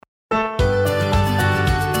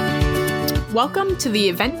Welcome to the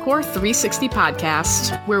EventCore 360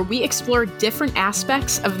 podcast, where we explore different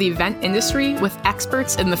aspects of the event industry with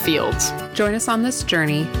experts in the field. Join us on this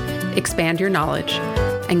journey, expand your knowledge,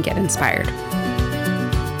 and get inspired.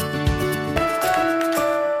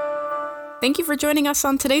 Thank you for joining us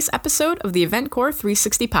on today's episode of the EventCore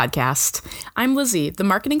 360 podcast. I'm Lizzie, the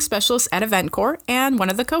marketing specialist at EventCore and one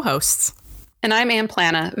of the co-hosts. And I'm Ann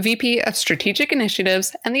Plana, VP of Strategic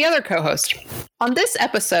Initiatives and the other co-host. On this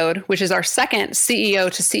episode, which is our second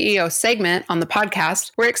CEO to CEO segment on the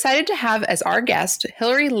podcast, we're excited to have as our guest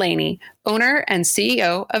Hilary Laney, owner and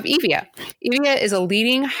CEO of Evia. Evia is a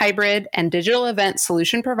leading hybrid and digital event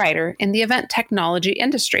solution provider in the event technology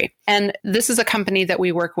industry. And this is a company that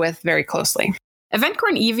we work with very closely. EventCore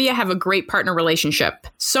and Evia have a great partner relationship,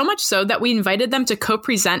 so much so that we invited them to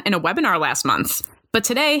co-present in a webinar last month. But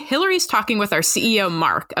today, Hilary's talking with our CEO,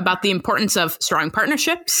 Mark, about the importance of strong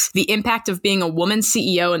partnerships, the impact of being a woman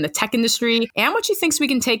CEO in the tech industry, and what she thinks we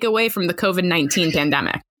can take away from the COVID-19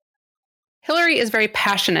 pandemic. Hilary is very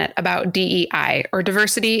passionate about DEI, or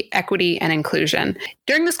diversity, equity, and inclusion.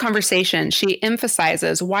 During this conversation, she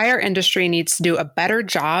emphasizes why our industry needs to do a better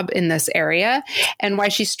job in this area and why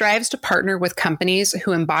she strives to partner with companies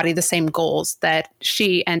who embody the same goals that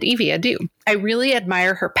she and Evia do. I really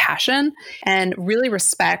admire her passion and really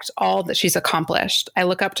respect all that she's accomplished. I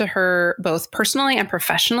look up to her both personally and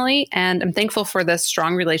professionally, and I'm thankful for this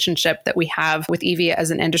strong relationship that we have with Evia as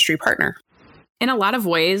an industry partner. In a lot of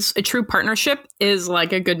ways, a true partnership is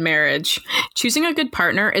like a good marriage. Choosing a good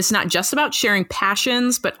partner is not just about sharing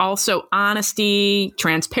passions, but also honesty,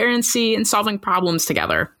 transparency, and solving problems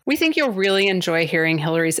together. We think you'll really enjoy hearing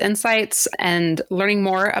Hilary's insights and learning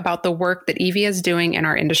more about the work that Evia is doing in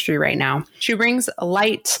our industry right now. She brings a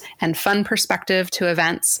light and fun perspective to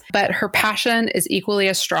events, but her passion is equally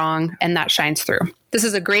as strong, and that shines through. This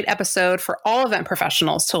is a great episode for all event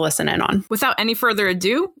professionals to listen in on. Without any further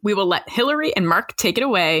ado, we will let Hilary and Mark take it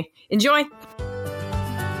away. Enjoy!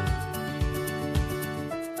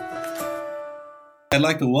 I'd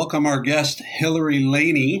like to welcome our guest, Hilary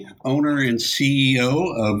Laney, owner and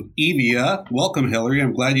CEO of Evia. Welcome, Hilary.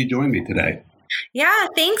 I'm glad you joined me today. Yeah,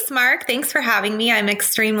 thanks, Mark. Thanks for having me. I'm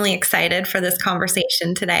extremely excited for this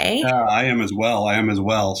conversation today. I am as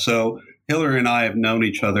well. So Hilary and I have known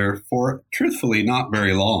each other for, truthfully, not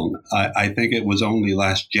very long. I think it was only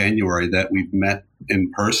last January that we've met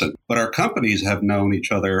in person. But our companies have known each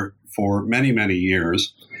other for many, many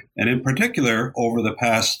years. And in particular, over the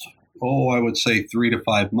past I would say 3 to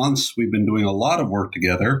 5 months, we've been doing a lot of work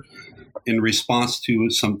together in response to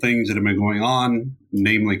some things that have been going on,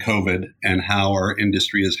 namely COVID, and how our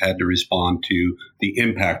industry has had to respond to the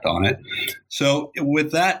impact on it. So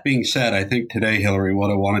with that being said, I think today, Hilary, what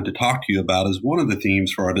I wanted to talk to you about is one of the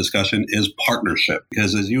themes for our discussion is partnership.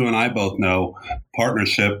 Because as you and I both know,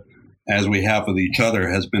 partnership, as we have with each other,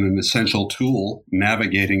 has been an essential tool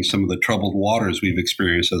navigating some of the troubled waters we've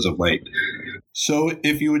experienced as of late. So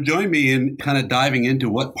if you would join me in kind of diving into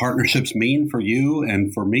what partnerships mean for you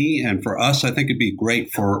and for me and for us, I think it'd be great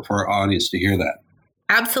for our audience to hear that.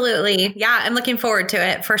 Absolutely. Yeah, I'm looking forward to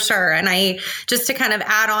it for sure. And just to kind of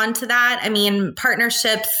add on to that,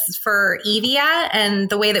 partnerships for Evia and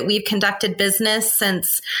the way that we've conducted business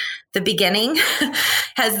since the beginning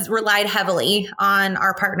has relied heavily on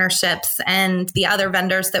our partnerships and the other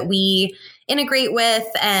vendors that we integrate with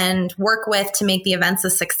and work with to make the events a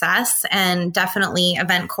success. And definitely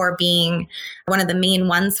EventCore being one of the main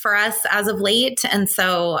ones for us as of late. And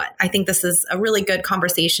so I think this is a really good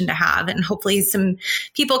conversation to have. And hopefully some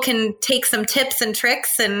people can take some tips and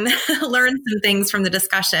tricks and learn some things from the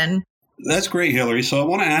discussion. That's great, Hilary. So I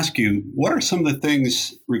want to ask you, what are some of the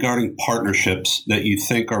things regarding partnerships that you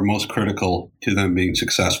think are most critical to them being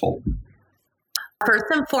successful? First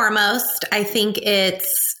and foremost, I think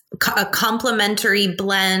it's a complementary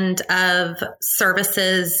blend of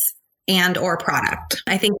services and or product.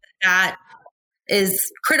 I think that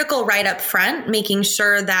is critical right up front, making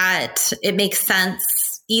sure that it makes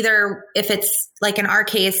sense, either if it's like in our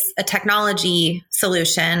case, a technology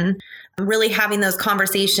solution, really having those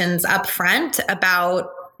conversations up front about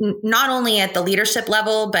not only at the leadership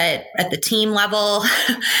level, but at the team level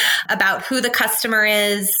about who the customer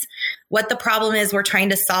is, what the problem is we're trying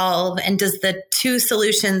to solve, and does the two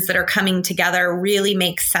solutions that are coming together really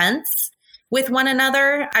make sense with one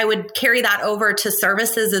another? I would carry that over to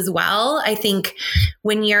services as well. I think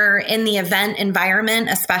when you're in the event environment,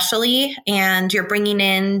 especially, and you're bringing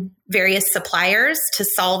in various suppliers to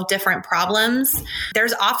solve different problems,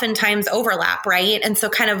 there's oftentimes overlap, right? And so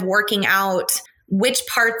kind of working out which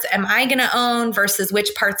parts am I going to own versus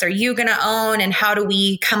which parts are you going to own, and how do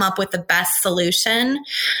we come up with the best solution?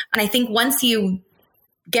 And I think once you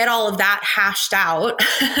get all of that hashed out,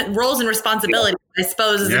 roles and responsibilities, I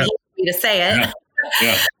suppose is an easy way to say it.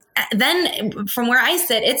 Yeah. Then from where I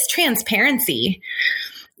sit, it's transparency,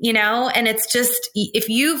 and it's just, if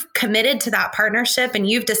you've committed to that partnership and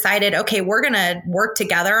you've decided, okay, we're going to work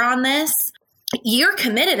together on this, you're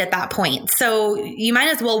committed at that point. So you might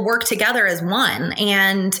as well work together as one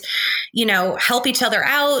and, help each other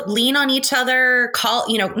out, lean on each other,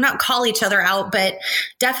 not call each other out, but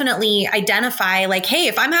definitely identify like, hey,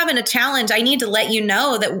 if I'm having a challenge, I need to let you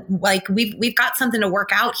know that like we've got something to work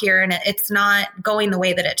out here and it's not going the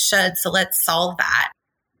way that it should. So let's solve that.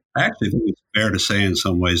 I actually think it's fair to say in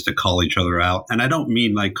some ways to call each other out. And I don't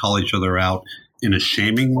mean like call each other out in a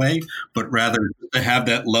shaming way, but rather to have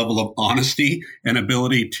that level of honesty and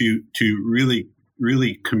ability to really,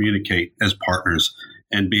 really communicate as partners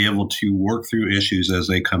and be able to work through issues as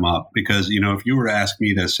they come up. Because, if you were to ask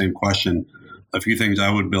me that same question, a few things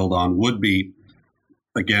I would build on would be,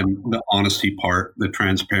 again, the honesty part, the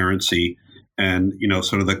transparency, and,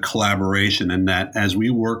 sort of the collaboration, and that as we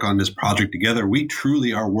work on this project together, we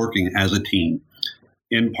truly are working as a team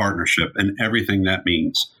in partnership and everything that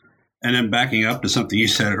means. And then backing up to something you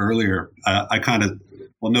said earlier,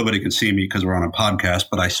 nobody can see me because we're on a podcast,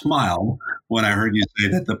 but I smiled when I heard you say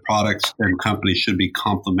that the products and companies should be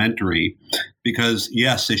complementary, because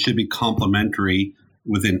yes, they should be complementary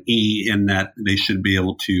with an E, in that they should be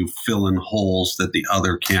able to fill in holes that the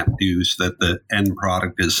other can't do, so that the end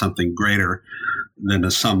product is something greater than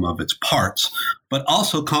the sum of its parts, but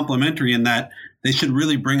also complementary in that they should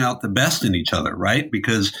really bring out the best in each other, right?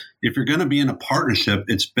 Because if you're going to be in a partnership,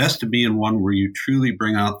 it's best to be in one where you truly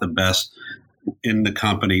bring out the best in the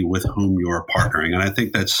company with whom you are partnering. And I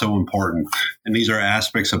think that's so important. And these are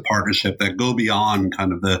aspects of partnership that go beyond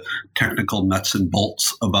kind of the technical nuts and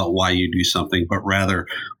bolts about why you do something, but rather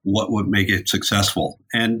what would make it successful.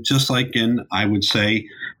 And just like in, I would say,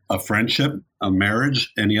 a friendship, a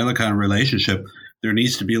marriage, any other kind of relationship, there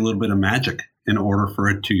needs to be a little bit of magic in order for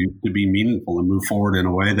it to be meaningful and move forward in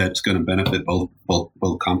a way that's going to benefit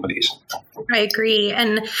both companies. I agree.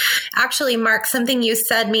 And actually, Mark, something you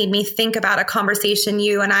said made me think about a conversation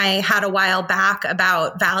you and I had a while back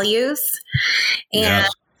about values, and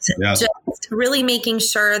just really making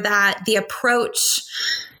sure that the approach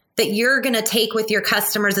that you're going to take with your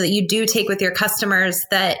customers, or that you do take with your customers,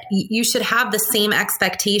 that you should have the same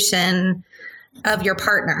expectation of your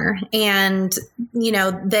partner. And,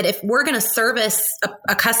 that if we're going to service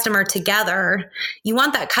a customer together, you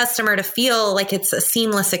want that customer to feel like it's a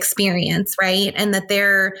seamless experience, right? And that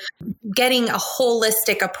they're getting a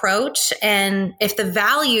holistic approach. And if the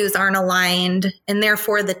values aren't aligned, and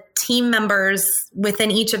therefore the team members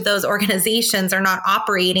within each of those organizations are not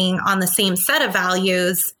operating on the same set of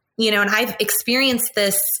values, and I've experienced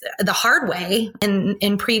this the hard way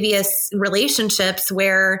in previous relationships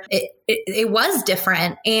where it was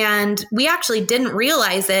different. And we actually didn't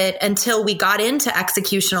realize it until we got into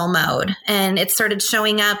executional mode. And it started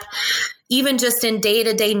showing up even just in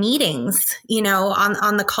day-to-day meetings,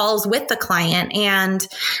 on the calls with the client. And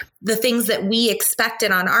the things that we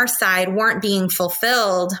expected on our side weren't being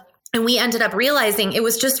fulfilled. And we ended up realizing it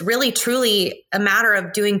was just really, truly a matter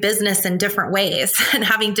of doing business in different ways and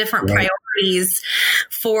having different priorities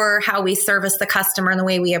for how we service the customer and the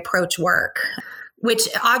way we approach work, which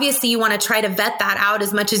obviously you want to try to vet that out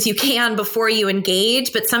as much as you can before you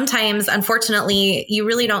engage. But sometimes, unfortunately, you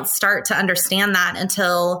really don't start to understand that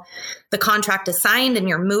until the contract is signed and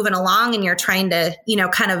you're moving along and you're trying to,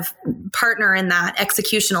 kind of partner in that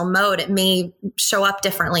executional mode. It may show up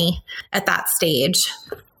differently at that stage.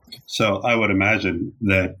 So I would imagine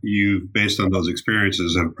that you, based on those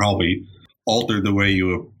experiences, have probably altered the way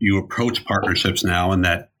you approach partnerships now, and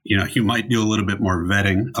that, you might do a little bit more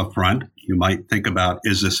vetting up front. You might think about,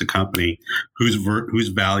 is this a company whose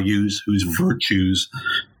values, whose virtues,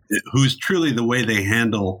 who's truly the way they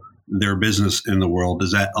handle their business in the world,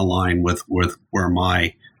 does that align with where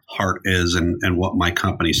my heart is and what my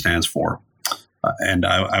company stands for? And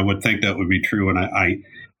I would think that would be true. And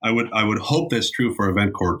I would hope that's true for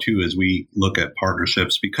EventCore too, as we look at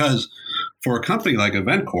partnerships, because for a company like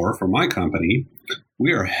EventCore, for my company,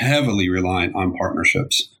 we are heavily reliant on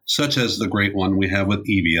partnerships, such as the great one we have with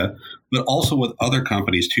Evia, but also with other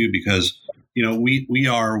companies too, because we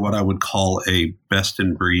are what I would call a best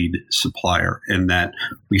in breed supplier, in that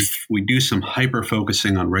we do some hyper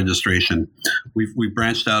focusing on registration. We've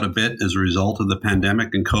branched out a bit as a result of the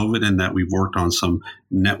pandemic and COVID, in that we've worked on some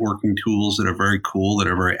networking tools that are very cool, that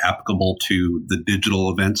are very applicable to the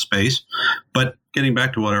digital event space. But getting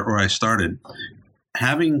back to where I started,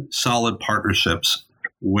 having solid partnerships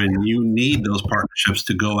when you need those partnerships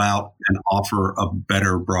to go out and offer a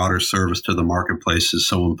better, broader service to the marketplace is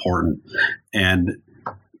so important. And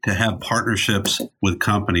to have partnerships with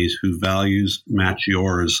companies whose values match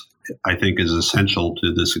yours, I think is essential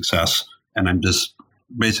to the success. And I'm just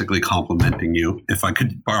basically complimenting you, if I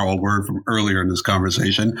could borrow a word from earlier in this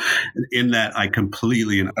conversation, in that I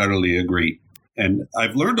completely and utterly agree. And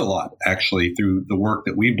I've learned a lot, actually, through the work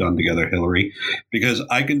that we've done together, Hilary, because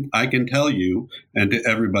I can tell you and to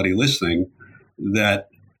everybody listening that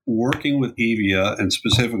working with Evia, and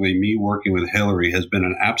specifically me working with Hilary, has been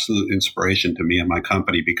an absolute inspiration to me and my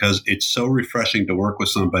company, because it's so refreshing to work with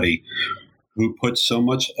somebody who puts so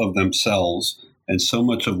much of themselves and so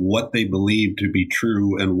much of what they believe to be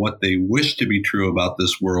true and what they wish to be true about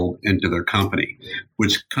this world into their company,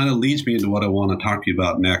 which kind of leads me into what I want to talk to you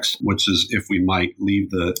about next, which is, if we might leave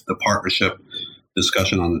the partnership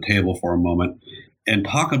discussion on the table for a moment and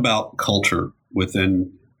talk about culture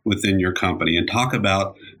within your company, and talk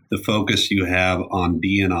about the focus you have on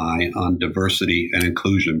D&I, on diversity and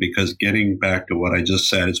inclusion, because getting back to what I just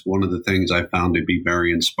said, it's one of the things I found to be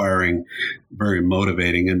very inspiring, very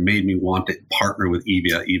motivating, and made me want to partner with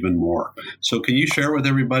Evia even more. So can you share with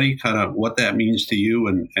everybody kind of what that means to you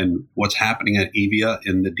and what's happening at Evia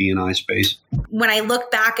in the D&I space? When I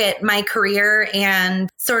look back at my career and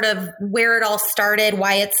sort of where it all started,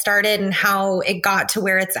 why it started, and how it got to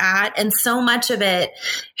where it's at, and so much of it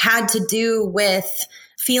had to do with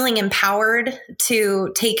feeling empowered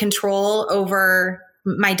to take control over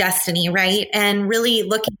my destiny, right? And really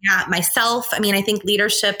looking at myself. I mean, I think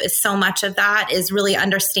leadership is so much of that, is really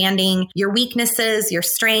understanding your weaknesses, your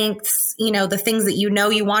strengths, the things that you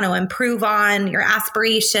want to improve on, your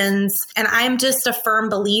aspirations. And I'm just a firm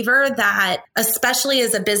believer that, especially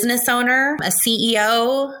as a business owner, a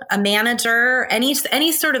CEO, a manager,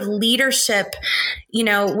 any sort of leadership,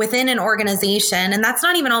 within an organization, and that's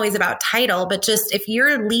not even always about title, but just if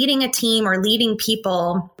you're leading a team or leading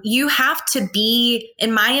people, you have to be,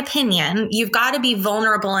 in my opinion, you've got to be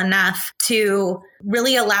vulnerable enough to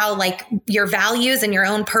really allow your values and your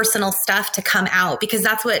own personal stuff to come out, because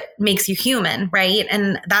that's what makes you human, right?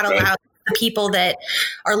 And that allows the people that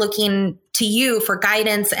are looking to you for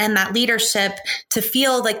guidance and that leadership to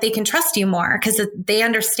feel like they can trust you more, because they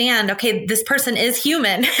understand, okay, this person is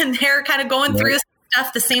human and they're kind of going through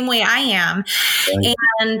stuff the same way I am. Right.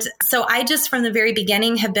 And so I just from the very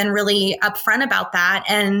beginning have been really upfront about that.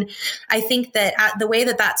 And I think that the way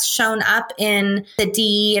that that's shown up in the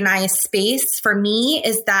DE&I space for me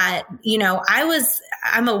is that,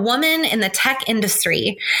 I'm a woman in the tech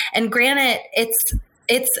industry, and granted, it's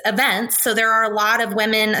events. So there are a lot of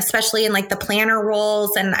women, especially in the planner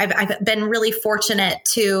roles. And I've been really fortunate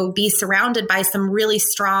to be surrounded by some really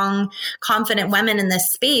strong, confident women in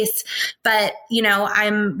this space. But,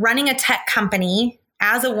 I'm running a tech company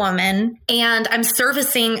as a woman, and I'm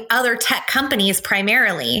servicing other tech companies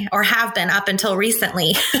primarily, or have been up until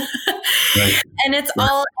recently. Right. And it's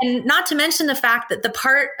all, and not to mention the fact that the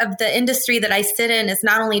part of the industry that I sit in is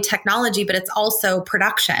not only technology, but it's also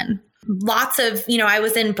production. Lots of, I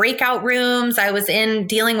was in breakout rooms, I was in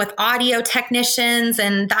dealing with audio technicians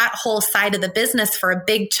and that whole side of the business for a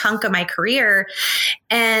big chunk of my career.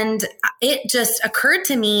 And it just occurred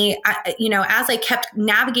to me, as I kept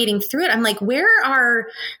navigating through it, I'm like, where are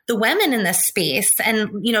the women in this space? And,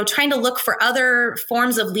 trying to look for other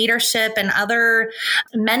forms of leadership and other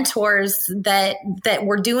mentors that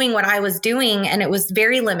were doing what I was doing. And it was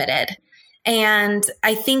very limited. And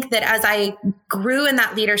I think that as I grew in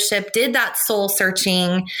that leadership, did that soul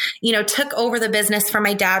searching, took over the business from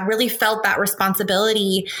my dad, really felt that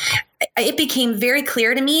responsibility, it became very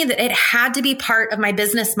clear to me that it had to be part of my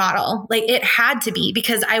business model. It had to be,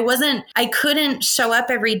 because I couldn't show up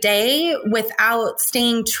every day without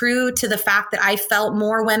staying true to the fact that I felt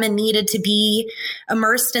more women needed to be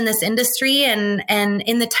immersed in this industry and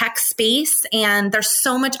in the tech space. And there's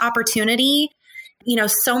so much opportunity,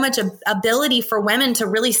 so much ability for women to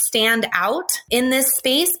really stand out in this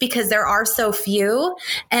space, because there are so few.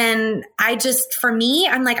 And for me,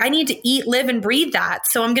 I'm like, I need to eat, live, and breathe that.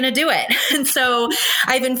 So I'm going to do it. And so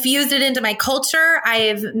I've infused it into my culture.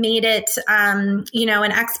 I've made it,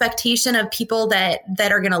 an expectation of people that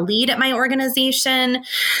are going to lead at my organization.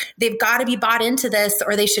 They've got to be bought into this,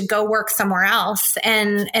 or they should go work somewhere else.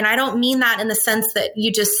 And I don't mean that in the sense that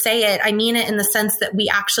you just say it. I mean it in the sense that we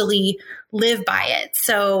actually live by it.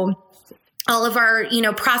 So all of our,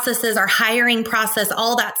 processes, our hiring process,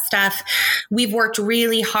 all that stuff, we've worked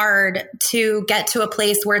really hard to get to a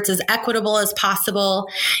place where it's as equitable as possible.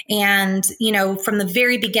 And, from the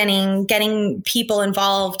very beginning, getting people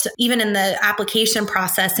involved, even in the application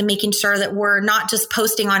process, and making sure that we're not just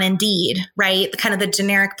posting on Indeed, right? Kind of the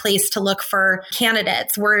generic place to look for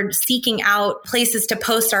candidates. We're seeking out places to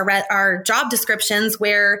post our job descriptions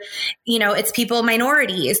where, it's people,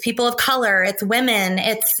 minorities, people of color, it's women,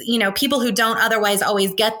 it's, people who don't otherwise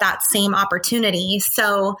always get that same opportunity.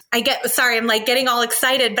 So I'm like getting all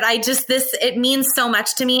excited, but it means so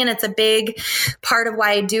much to me. And it's a big part of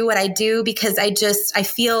why I do what I do, because I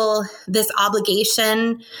feel this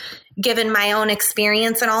obligation, given my own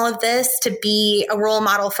experience in all of this, to be a role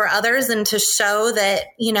model for others and to show that,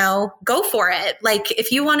 go for it. Like,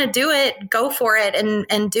 if you want to do it, go for it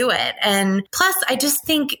and do it. And plus, I just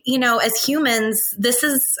think, as humans, this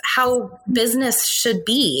is how business should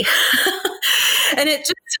be. And it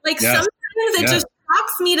just sometimes it just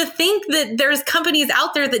shocks me to think that there's companies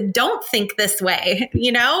out there that don't think this way,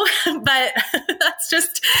 but that's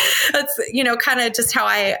kind of just how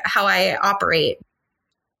I operate.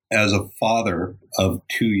 As a father of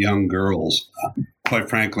two young girls, quite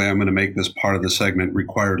frankly, I'm going to make this part of the segment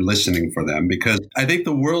required listening for them, because I think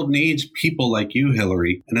the world needs people like you,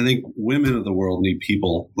 Hilary, and I think women of the world need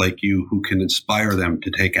people like you who can inspire them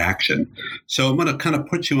to take action. So I'm going to kind of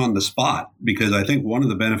put you on the spot, because I think one of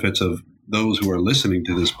the benefits of those who are listening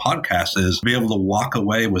to this podcast is to be able to walk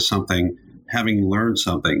away with something, having learned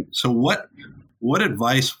something. So what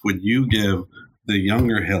advice would you give the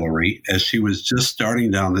younger Hilary as she was just starting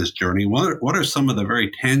down this journey? What are some of the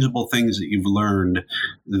very tangible things that you've learned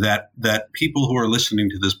that people who are listening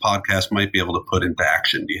to this podcast might be able to put into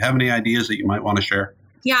action? Do you have any ideas that you might want to share?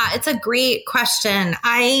 Yeah, it's a great question.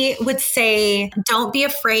 I would say, don't be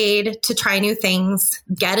afraid to try new things,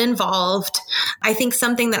 get involved. I think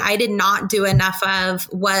something that I did not do enough of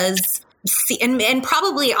was and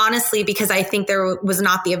probably honestly, because I think there was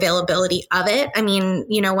not the availability of it. I mean,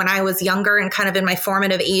 when I was younger and kind of in my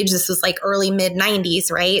formative age, this was like early mid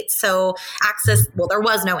 90s, right? So there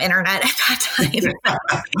was no internet at that time.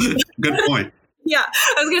 Good point. Yeah.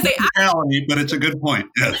 I was going to say, reality, but it's a good point.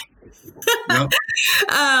 Yes. Yep.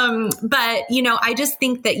 But, I just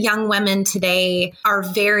think that young women today are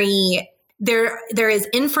there is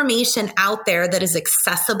information out there that is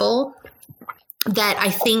accessible, that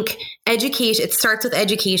I think it starts with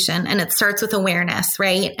education and it starts with awareness,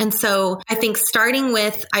 right? And so I think starting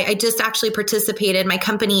with, I just actually participated, my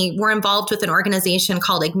company, we're involved with an organization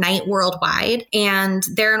called Ignite Worldwide, and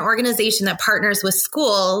they're an organization that partners with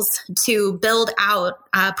schools to build out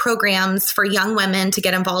programs for young women to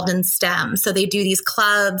get involved in STEM. So they do these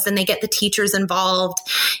clubs and they get the teachers involved.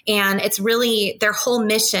 And it's really, their whole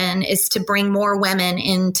mission is to bring more women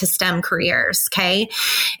into STEM careers. Okay.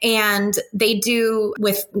 And they do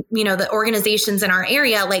with, the organizations in our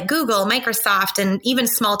area like Google, Microsoft, and even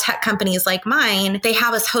small tech companies like mine, they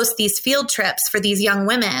have us host these field trips for these young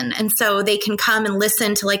women. And so they can come and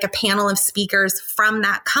listen to like a panel of speakers from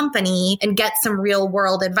that company and get some real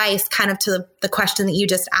world advice, kind of to the question that you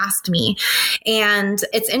just asked me. And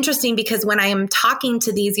it's interesting because when I am talking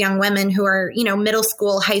to these young women who are, middle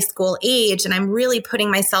school, high school age, and I'm really putting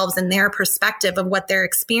myself in their perspective of what they're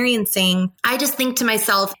experiencing, I just think to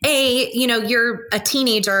myself, you're a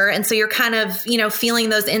teenager. And so you're kind of, feeling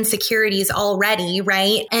those insecurities already,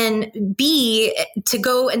 right? And B, to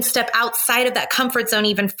go and step outside of that comfort zone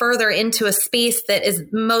even further into a space that is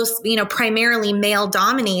most, primarily male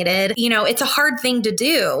dominated, it's a hard thing to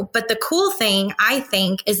do. But the cool thing, I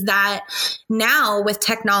think, is that now with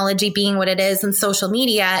technology being what it is and social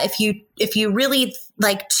media, if you really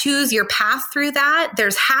choose your path through that,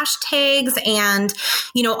 there's hashtags and,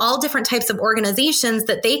 all different types of organizations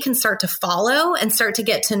that they can start to follow and start to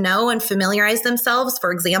get to know and familiarize themselves.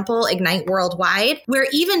 For example, Ignite Worldwide, where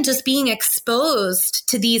even just being exposed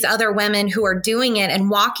to these other women who are doing it and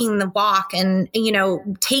walking the walk and,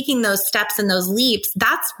 taking those steps and those leaps,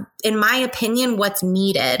 that's, in my opinion, what's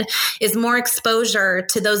needed is more exposure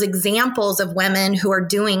to those examples of women who are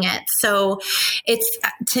doing it. So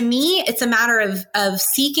to me, it's a matter of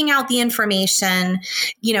seeking out the information,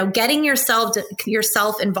 getting yourself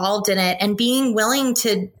involved in it and being willing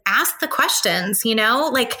to ask the questions,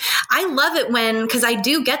 I love it because I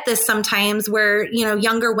do get this sometimes where,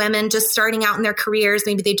 younger women just starting out in their careers,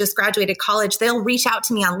 maybe they just graduated college, they'll reach out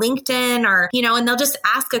to me on LinkedIn or, and they'll just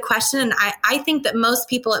ask a question. And I think that most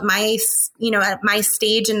people at my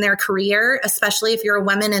stage in their career, especially if you're a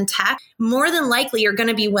woman in tech, more than likely you're going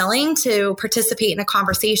to be willing to participate in a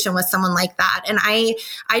conversation with someone like that. And I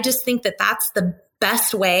just think that that's the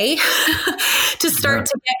best way to start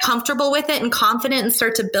to get comfortable with it and confident and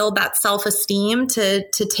start to build that self-esteem to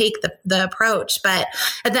take the approach. But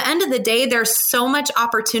at the end of the day, there's so much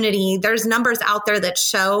opportunity. There's numbers out there that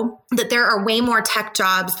show that there are way more tech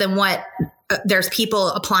jobs than what there's people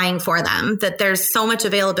applying for them, that there's so much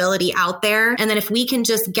availability out there. And then if we can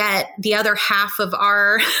just get the other half of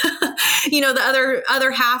our, the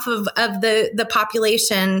other half of the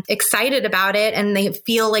population excited about it and they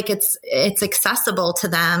feel like it's accessible to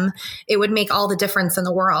them, it would make all the difference in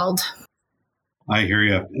the world. I hear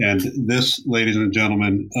you. And this, ladies and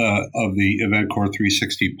gentlemen, of the EventCore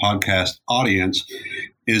 360 podcast audience,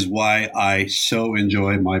 is why I so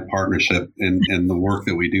enjoy my partnership and the work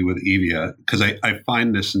that we do with Evia, because I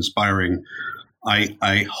find this inspiring.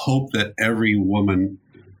 I hope that every woman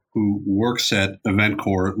who works at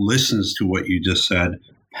EventCore listens to what you just said,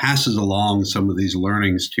 passes along some of these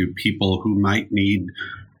learnings to people who might need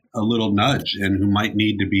a little nudge and who might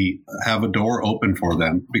need to have a door open for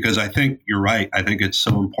them. Because I think you're right. I think it's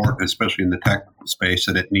so important, especially in the tech space,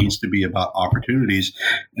 that it needs to be about opportunities,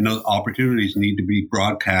 and those opportunities need to be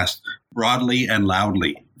broadcast broadly and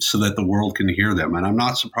loudly so that the world can hear them. And I'm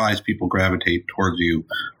not surprised people gravitate towards you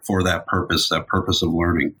for that purpose of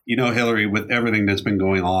learning. Hilary, with everything that's been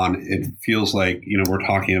going on, it feels like, we're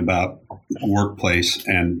talking about workplace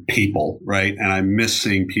and people, right? And I miss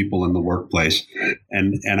seeing people in the workplace.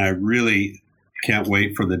 And I really can't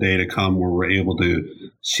wait for the day to come where we're able to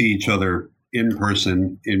see each other in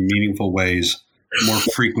person in meaningful ways more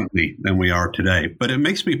frequently than we are today. But it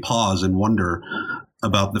makes me pause and wonder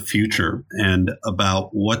about the future and about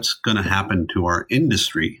what's going to happen to our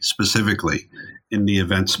industry, specifically in the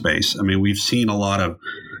event space. I mean, we've seen a lot of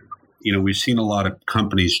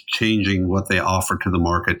companies changing what they offer to the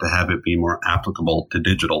market to have it be more applicable to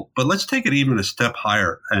digital. But let's take it even a step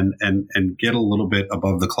higher and get a little bit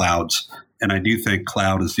above the clouds. And I do think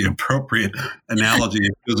cloud is the appropriate analogy.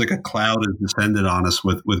 It feels like a cloud has descended on us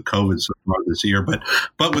with COVID so far this year.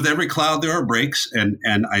 But with every cloud, there are breaks.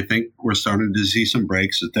 And I think we're starting to see some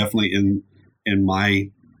breaks. It's definitely in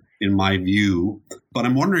my view. But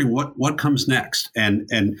I'm wondering what comes next. And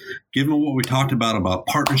given what we talked about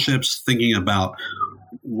partnerships, thinking about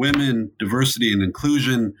women, diversity and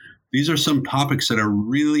inclusion, these are some topics that are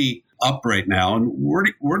really up right now. And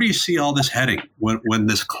where do you see all this heading when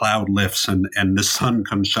this cloud lifts and the sun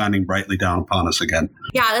comes shining brightly down upon us again?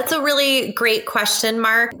 Yeah, that's a really great question,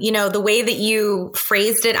 Mark. The way that you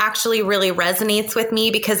phrased it actually really resonates with me,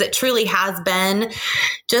 because it truly has been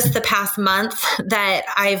just the past month that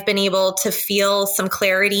I've been able to feel some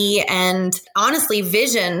clarity and honestly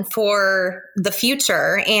vision for the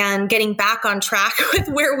future and getting back on track with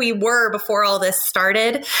where we were before all this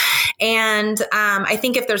started. And I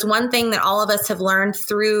think if there's one thing that all of us have learned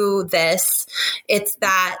through this, it's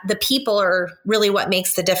that the people are really what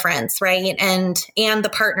makes the difference, right? And the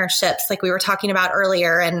partnerships, like we were talking about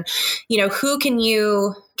earlier, and who can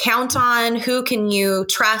you count on, who can you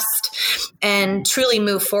trust and truly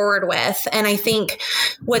move forward with. And I think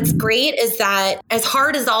what's great is that as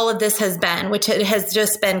hard as all of this has been, which it has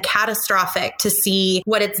just been catastrophic to see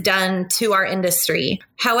what it's done to our industry.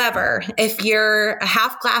 However, if you're a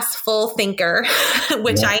half glass full thinker,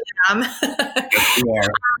 which I am,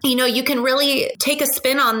 you can really take a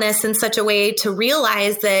spin on this in such a way to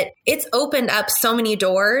realize that it's opened up so many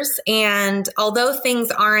doors. And although things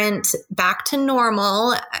aren't back to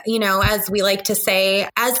normal, as we like to say,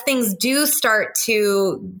 as things do start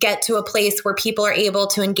to get to a place where people are able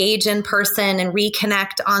to engage in person and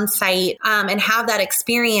reconnect on site and have that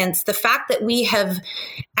experience, the fact that we have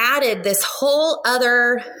added this whole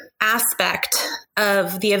other aspect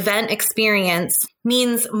of the event experience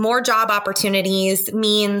means more job opportunities,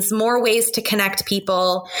 means more ways to connect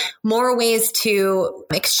people, more ways to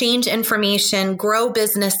exchange information, grow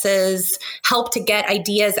businesses, help to get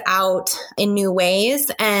ideas out in new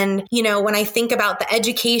ways. And, when I think about the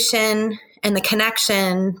education and the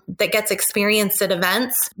connection that gets experienced at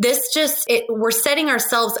events, we're setting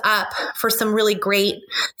ourselves up for some really great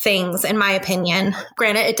things, in my opinion.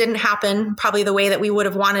 Granted, it didn't happen probably the way that we would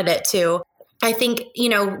have wanted it to. I think,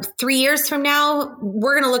 3 years from now,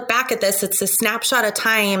 we're going to look back at this. It's a snapshot of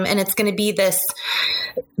time, and it's going to be this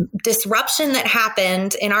disruption that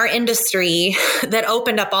happened in our industry that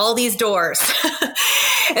opened up all these doors.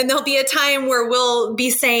 And there'll be a time where we'll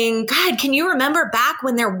be saying, God, can you remember back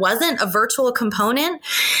when there wasn't a virtual component,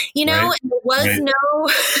 right. And there was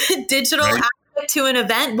no digital aspect to an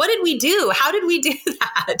event? What did we do? How did we do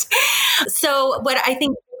that? So what I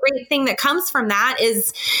think great thing that comes from that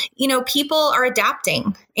is, people are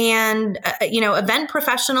adapting, and, event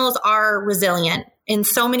professionals are resilient. in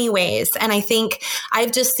so many ways. And I think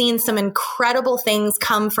I've just seen some incredible things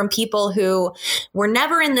come from people who were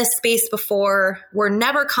never in this space before, were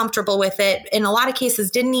never comfortable with it, in a lot of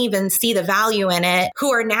cases didn't even see the value in it,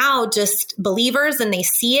 who are now just believers and they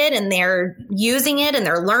see it and they're using it and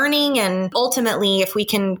they're learning. And ultimately, if we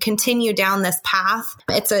can continue down this path,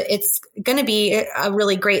 it's going to be a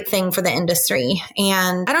really great thing for the industry.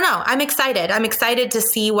 And I don't know, I'm excited. I'm excited to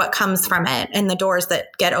see what comes from it and the doors that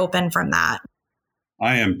get open from that.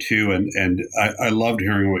 I am too, and I loved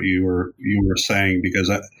hearing what you were saying,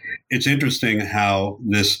 because it's interesting how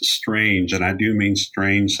this strange, and I do mean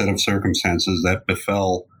strange, set of circumstances that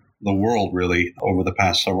befell the world really over the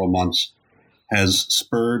past several months has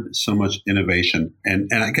spurred so much innovation, and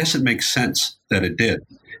I guess it makes sense that it did.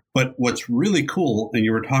 But what's really cool, and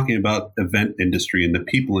you were talking about event industry and the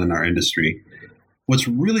people in our industry, what's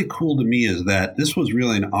really cool to me is that this was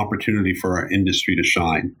really an opportunity for our industry to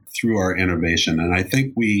shine through our innovation. And I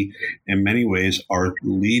think we, in many ways, are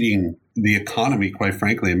leading the economy, quite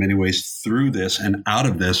frankly, in many ways through this and out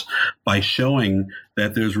of this by showing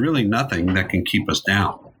that there's really nothing that can keep us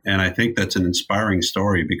down. And I think that's an inspiring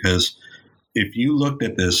story, because if you looked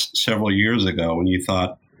at this several years ago and you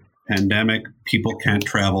thought, pandemic, people can't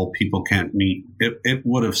travel, people can't meet, it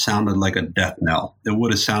would have sounded like a death knell. It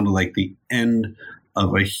would have sounded like the end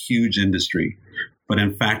of a huge industry. But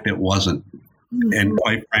in fact, it wasn't. Mm-hmm. And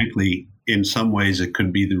quite frankly, in some ways, it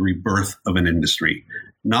could be the rebirth of an industry.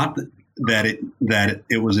 Not that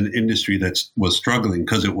it was an industry that was struggling,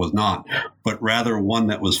 because it was not, but rather one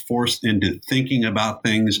that was forced into thinking about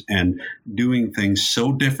things and doing things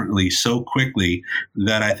so differently, so quickly,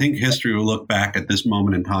 that I think history will look back at this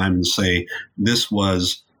moment in time and say, this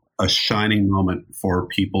was a shining moment for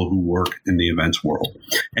people who work in the events world.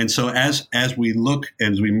 And so as we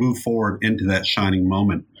move forward into that shining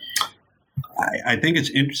moment, I think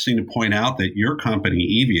it's interesting to point out that your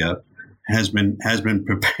company, Evia, has been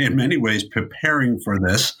in many ways preparing for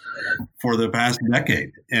this for the past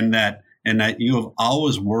decade, and that you have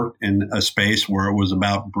always worked in a space where it was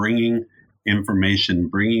about bringing information,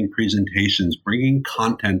 bringing presentations, bringing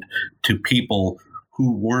content to people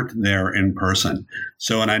who weren't there in person.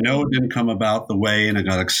 So, and I know it didn't come about the way, and it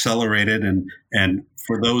got accelerated. And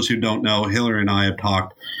for those who don't know, Hilary and I have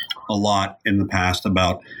talked a lot in the past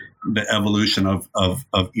about the evolution of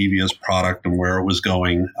Evia's product and where it was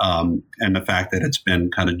going, and the fact that it's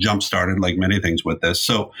been kind of jump-started like many things with this.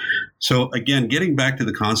 So again, getting back to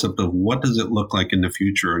the concept of what does it look like in the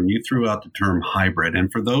future, and you threw out the term hybrid.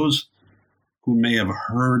 And for those who may have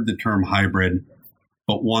heard the term hybrid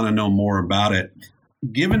but want to know more about it,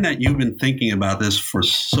 given that you've been thinking about this for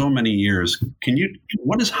so many years,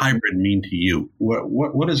 what does hybrid mean to you?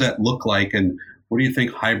 What does that look like, and what do you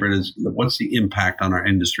think hybrid is? What's the impact on our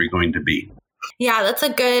industry going to be? Yeah,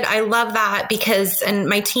 I love that, because, and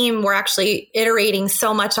my team, we're actually iterating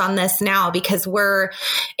so much on this now, because I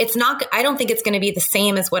don't think it's going to be the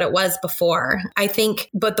same as what it was before. I think,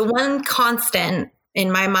 but the one constant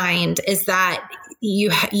in my mind is that you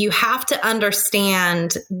have to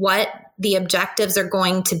understand what the objectives are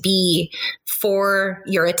going to be for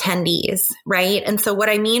your attendees, right? And so what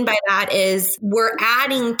I mean by that is we're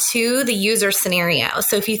adding to the user scenario.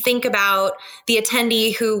 So if you think about the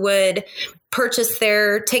attendee who would purchase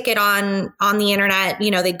their ticket on the internet,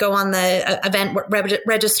 they'd go on the event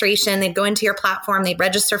registration, they'd go into your platform, they'd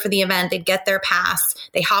register for the event, they'd get their pass,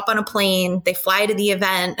 they hop on a plane, they fly to the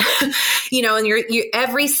event, and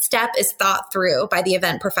every step is thought through by the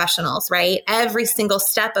event professionals, right? Every single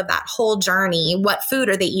step of that whole journey. What food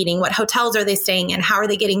are they eating? What hotels are they staying in? How are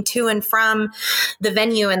they getting to and from the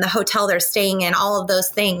venue and the hotel they're staying in? All of those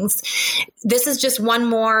things. This is just one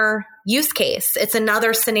more use case. It's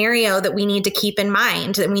another scenario that we need to keep in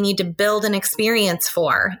mind, that we need to build an experience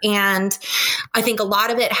for. And I think a lot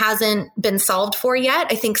of it hasn't been solved for yet.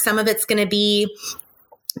 I think some of it's going to be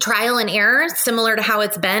trial and error, similar to how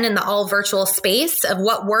it's been in the all virtual space of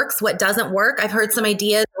what works, what doesn't work. I've heard some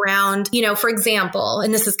ideas around, for example,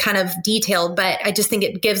 and this is kind of detailed, but I just think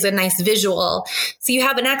it gives a nice visual. So you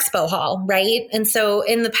have an expo hall, right? And so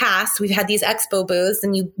in the past, we've had these expo booths,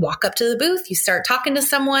 and you walk up to the booth, you start talking to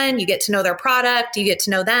someone, you get to know their product, you get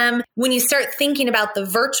to know them. When you start thinking about the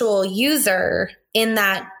virtual user in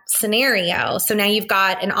that scenario, so now you've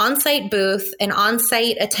got an on-site booth, an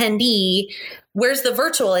on-site attendee. Where's the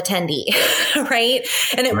virtual attendee, right?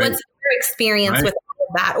 And what's their experience with all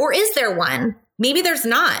of that? Or is there one? maybe there's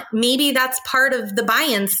not. Maybe that's part of the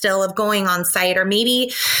buy-in still of going on site, or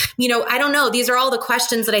maybe, I don't know. These are all the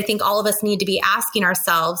questions that I think all of us need to be asking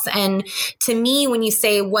ourselves. And to me, when you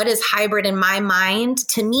say what is hybrid in my mind,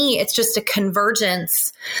 to me, it's just a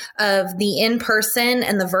convergence of the in-person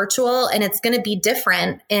and the virtual, and it's going to be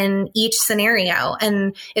different in each scenario.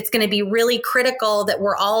 And it's going to be really critical that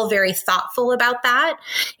we're all very thoughtful about that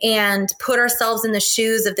and put ourselves in the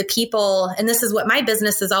shoes of the people. And this is what my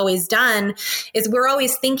business has always done, is we're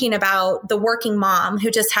always thinking about the working mom who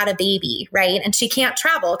just had a baby, right? And she can't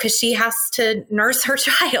travel because she has to nurse her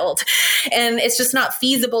child. And it's just not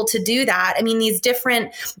feasible to do that. I mean, these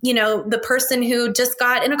different, the person who just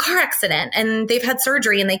got in a car accident and they've had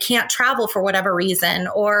surgery and they can't travel for whatever reason,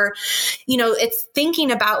 or, it's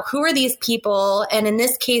thinking about who are these people. And in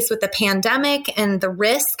this case, with the pandemic and the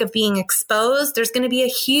risk of being exposed, there's going to be a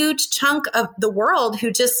huge chunk of the world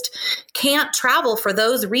who just can't travel for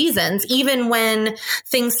those reasons, even when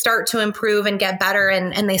things start to improve and get better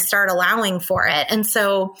and they start allowing for it. And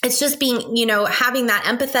so it's just being, having that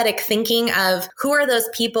empathetic thinking of who are those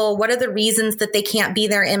people? What are the reasons that they can't be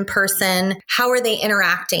there in person? How are they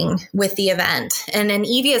interacting with the event? And in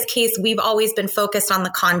Evia's case, we've always been focused on the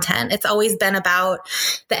content. It's always been about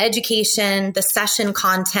the education, the session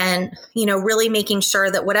content, really making sure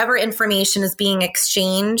that whatever information is being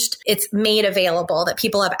exchanged, it's made available, that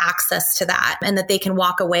people have access to that and that they can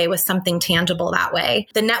walk away with something tangible that way.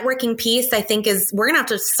 The networking piece, I think, is we're going to have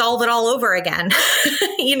to solve it all over again,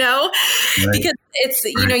 Right. Because it's,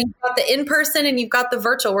 you've got the in-person and you've got the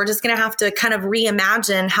virtual. We're just going to have to kind of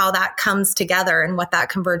reimagine how that comes together and what that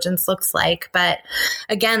convergence looks like. But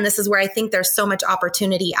again, this is where I think there's so much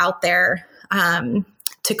opportunity out there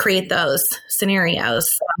to create those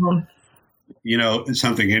scenarios.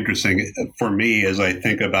 Something interesting for me as I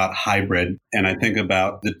think about hybrid and I think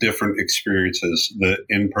about the different experiences, the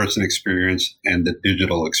in-person experience and the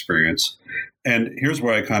digital experience. And here's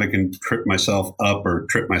where I kind of can trip myself up or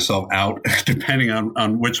trip myself out, depending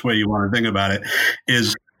on which way you want to think about it,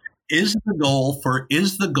 is the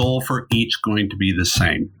goal for each going to be the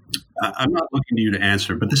same? I'm not looking to you to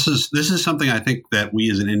answer, but this is something I think that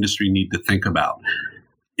we as an industry need to think about.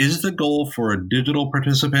 Is the goal for a digital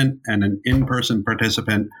participant and an in-person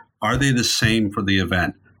participant, are they the same for the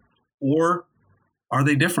event? Or are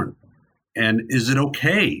they different? And is it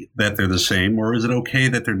okay that they're the same, or is it okay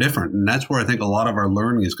that they're different? And that's where I think a lot of our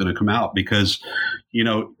learning is going to come out, because,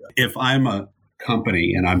 if I'm a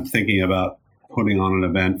company and I'm thinking about putting on an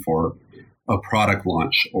event for a product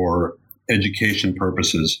launch or education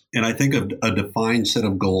purposes, and I think of a defined set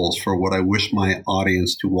of goals for what I wish my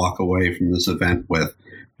audience to walk away from this event with,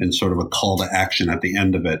 and sort of a call to action at the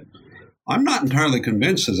end of it, I'm not entirely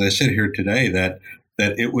convinced, as I sit here today, that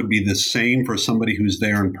it would be the same for somebody who's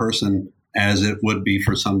there in person as it would be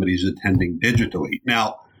for somebody who's attending digitally.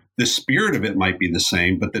 Now, the spirit of it might be the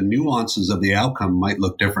same, but the nuances of the outcome might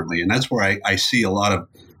look differently. And that's where I see a lot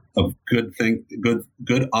of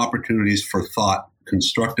good opportunities for thought,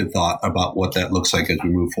 constructive thought about what that looks like as we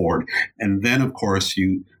move forward. And then, of course,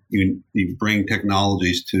 you bring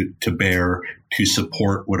technologies to bear to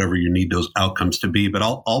support whatever you need those outcomes to be. But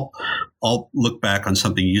I'll look back on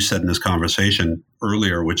something you said in this conversation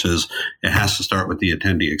earlier, which is it has to start with the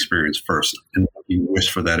attendee experience first, and what you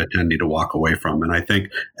wish for that attendee to walk away from. And I think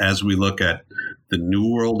as we look at the new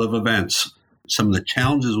world of events, some of the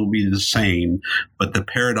challenges will be the same, but the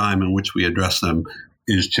paradigm in which we address them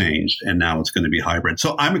is changed, and now it's going to be hybrid.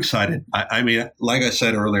 So I'm excited. I mean, like I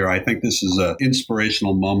said earlier, I think this is an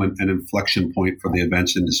inspirational moment, an inflection point for the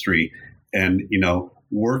events industry. And,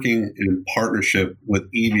 working in partnership with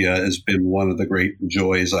Evia has been one of the great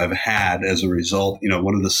joys I've had as a result.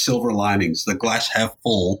 One of the silver linings, the glass half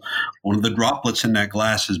full, one of the droplets in that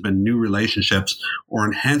glass has been new relationships or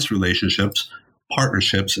enhanced relationships,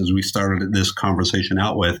 partnerships, as we started this conversation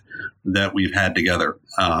out with, that we've had together.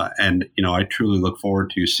 And I truly look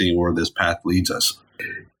forward to seeing where this path leads us.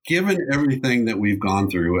 Given everything that we've gone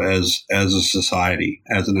through as a society,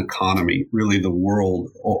 as an economy, really the world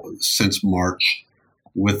since March,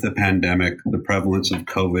 with the pandemic, the prevalence of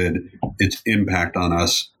COVID, its impact on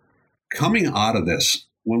us, coming out of this,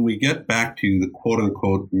 when we get back to the quote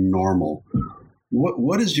unquote normal,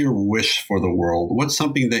 what is your wish for the world? What's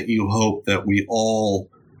something that you hope that we all,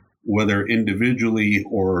 whether individually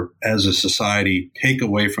or as a society, take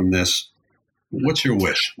away from this? What's your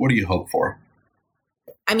wish? What do you hope for?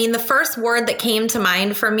 I mean, the first word that came to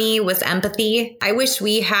mind for me was empathy. I wish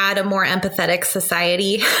we had a more empathetic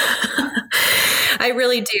society. I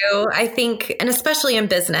really do. I think, and especially in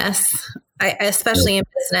business, especially in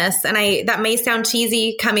business. And that may sound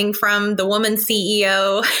cheesy coming from the woman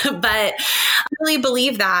CEO, but I really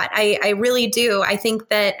believe that. I really do. I think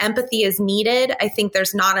that empathy is needed. I think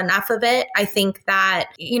there's not enough of it. I think that,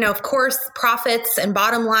 of course, profits and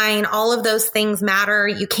bottom line, all of those things matter.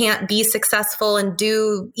 You can't be successful and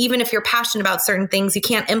even if you're passionate about certain things, you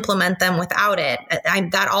can't implement them without it.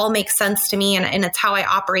 That all makes sense to me. And it's how I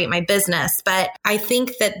operate my business. But I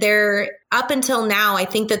think that up until now, I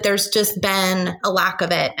think that there's just been a lack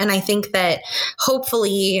of it. And I think that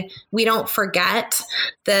hopefully we don't forget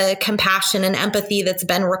the compassion and empathy that's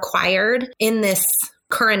been required in this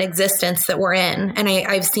current existence that we're in. And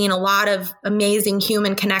I've seen a lot of amazing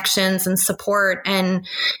human connections and support. And,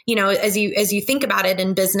 as you think about it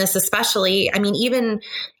in business, especially, I mean, even,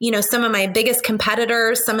 some of my biggest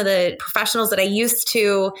competitors, some of the professionals that I used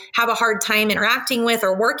to have a hard time interacting with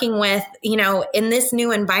or working with, in this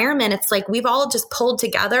new environment, it's like we've all just pulled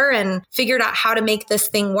together and figured out how to make this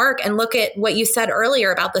thing work. And look at what you said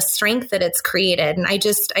earlier about the strength that it's created. And I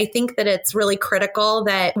think that it's really critical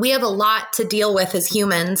that we have a lot to deal with as humans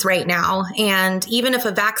right now. And even if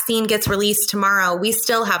a vaccine gets released tomorrow, we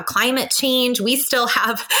still have climate change. We still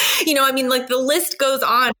have, the list goes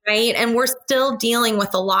on, right? And we're still dealing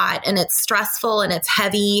with a lot, and it's stressful and it's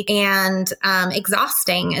heavy and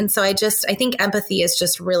exhausting. And so I think empathy is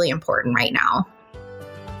just really important right now.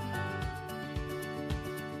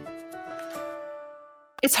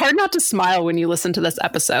 It's hard not to smile when you listen to this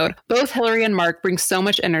episode. Both Hilary and Mark bring so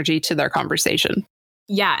much energy to their conversation.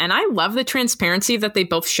 Yeah, and I love the transparency that they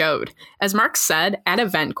both showed. As Mark said, at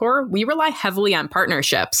EventCore, we rely heavily on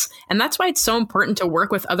partnerships, and that's why it's so important to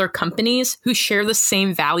work with other companies who share the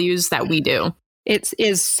same values that we do. It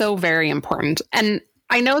is so very important. And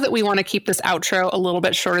I know that we want to keep this outro a little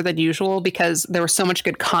bit shorter than usual because there was so much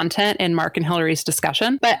good content in Mark and Hilary's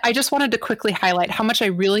discussion, but I just wanted to quickly highlight how much I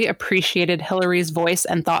really appreciated Hilary's voice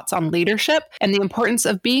and thoughts on leadership and the importance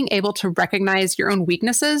of being able to recognize your own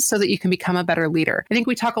weaknesses so that you can become a better leader. I think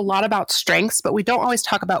we talk a lot about strengths, but we don't always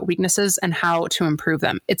talk about weaknesses and how to improve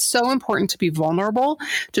them. It's so important to be vulnerable,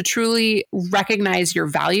 to truly recognize your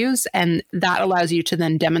values, and that allows you to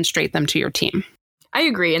then demonstrate them to your team. I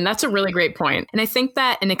agree. And that's a really great point. And I think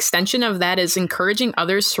that an extension of that is encouraging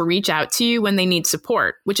others to reach out to you when they need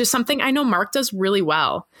support, which is something I know Mark does really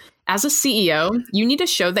well. As a CEO, you need to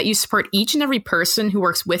show that you support each and every person who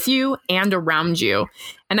works with you and around you.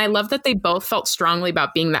 And I love that they both felt strongly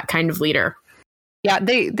about being that kind of leader. Yeah,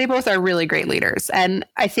 they both are really great leaders. And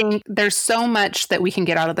I think there's so much that we can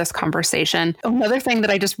get out of this conversation. Another thing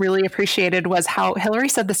that I just really appreciated was how Hilary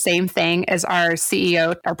said the same thing as our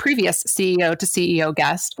previous CEO to CEO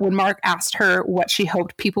guest, when Mark asked her what she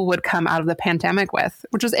hoped people would come out of the pandemic with,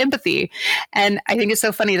 which was empathy. And I think it's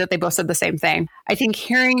so funny that they both said the same thing. I think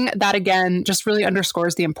hearing that again just really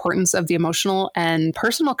underscores the importance of the emotional and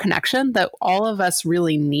personal connection that all of us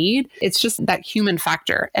really need. It's just that human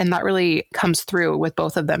factor. And that really comes through with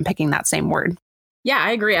both of them picking that same word. Yeah,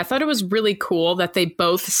 I agree. I thought it was really cool that they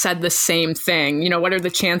both said the same thing. What are the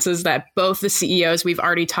chances that both the CEOs we've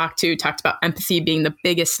already talked about empathy being the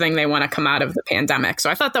biggest thing they want to come out of the pandemic. So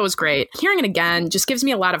I thought that was great. Hearing it again just gives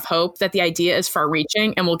me a lot of hope that the idea is far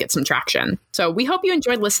reaching and we'll get some traction. So we hope you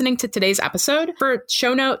enjoyed listening to today's episode. For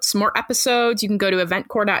show notes, more episodes, you can go to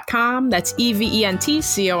eventcore.com. That's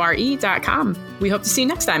eventcore.com. We hope to see you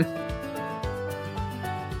next time.